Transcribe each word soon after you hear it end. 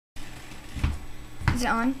Is it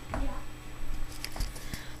on? Yeah.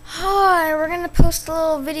 Hi, we're gonna post a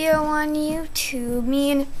little video on YouTube. Me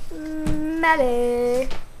and Mallour.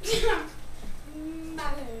 Say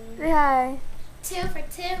hi. 2 for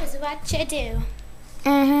 2 is what you do.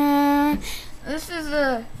 This is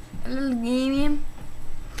a little game,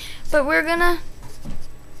 but we're gonna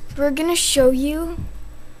show you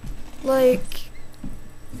like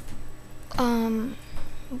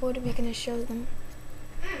what are we gonna show them?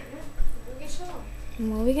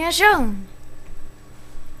 What are we gonna show them?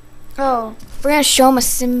 Oh, we're gonna show them a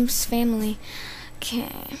Sims family.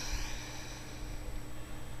 Okay.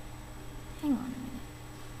 Hang on a minute.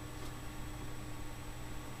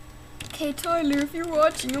 Okay, Tyler, if you're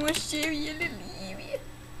watching, I'm gonna show you a little area.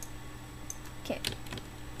 Okay.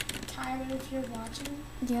 Tyler, if you're watching.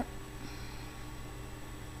 Yep.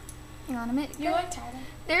 Hang on a minute. You like Tyler?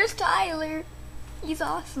 There's Tyler. He's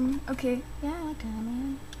awesome. Okay. Yeah, I like Tyler,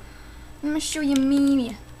 man. I'm gonna show you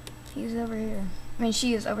Mimi. He's over here. I mean,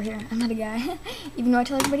 she is over here. I'm not a guy. Even though I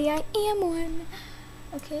tell everybody I am one.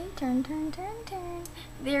 Okay, turn.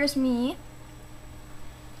 There's me.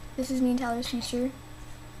 This is me and Tyler's future.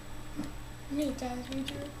 Me and Tyler's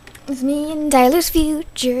future. It's me and Tyler's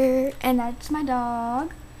future. And that's my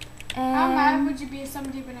dog. And How mad would you be if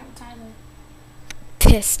somebody went out with Tyler?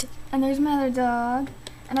 pissed. And there's my other dog.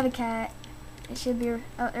 Another cat. It should be.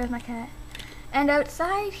 Oh, there's my cat. And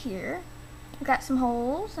outside here, we've got some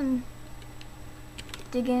holes and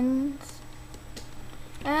diggins.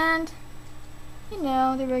 And, you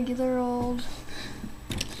know, the regular old.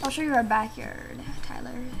 I'll show you our backyard,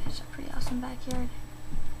 Tyler. It's a pretty awesome backyard.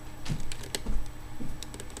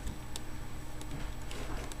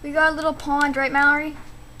 We got a little pond, right, Mallory?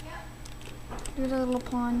 Yep. There's a little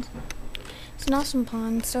pond. It's an awesome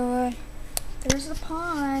pond. So, there's the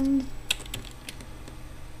pond.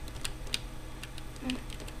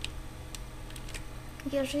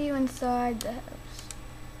 Okay, I'll show you inside the house.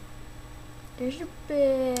 There's your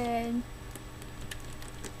bed.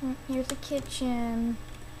 Here's the kitchen.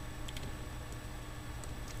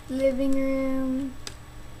 Living room.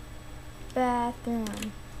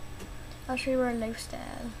 Bathroom. I'll show you our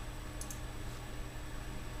lifestyle.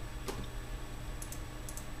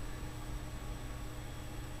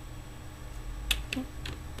 Okay.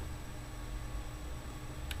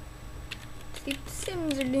 See what the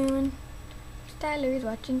Sims are doing. Tyler is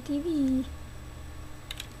watching TV.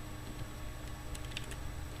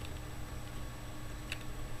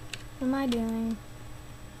 What am I doing?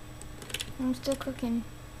 I'm still cooking.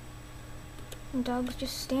 The dog's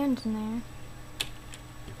just standing there.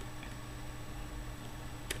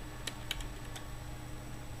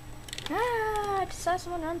 Ah, I just saw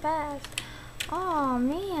someone run past. Oh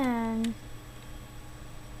man.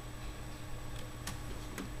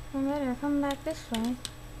 I better come back this way.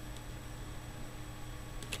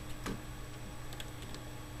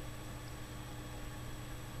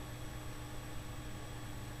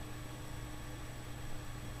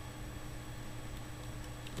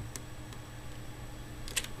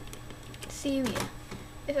 Syria.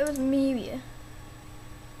 If it was Mevia.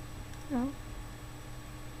 No.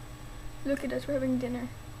 Look at us, we're having dinner.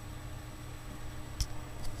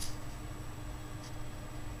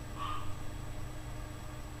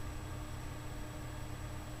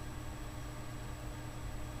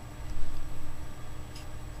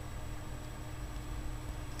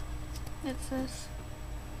 That's us.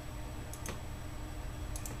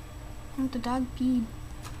 I want the dog peed.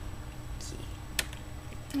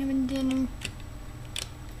 Having dinner.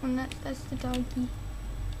 And that's the doggy.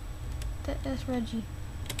 That's Reggie.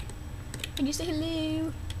 Can you say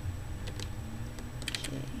hello?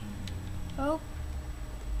 Okay. Oh.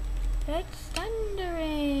 It's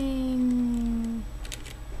thundering.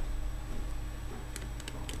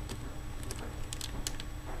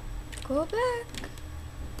 Go back.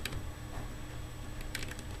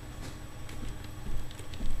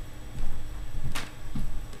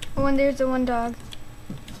 Oh, and there's the one dog.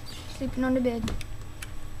 Sleeping on the bed.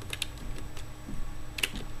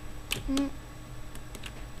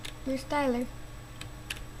 There's Tyler.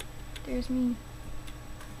 There's me.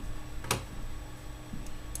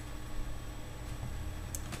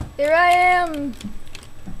 There I am. And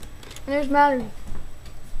there's Mallory.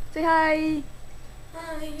 Say hi.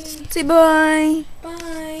 Hi. Say bye.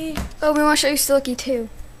 Bye. Oh, we want to show you Silky too.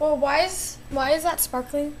 Well, why is that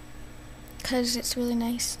sparkling? 'Cause it's really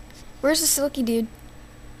nice. Where's the Silky dude?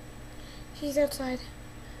 He's outside.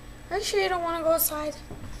 Are you sure you don't want to go outside?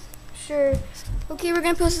 Sure. Okay, we're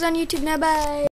gonna post this on YouTube now. Bye.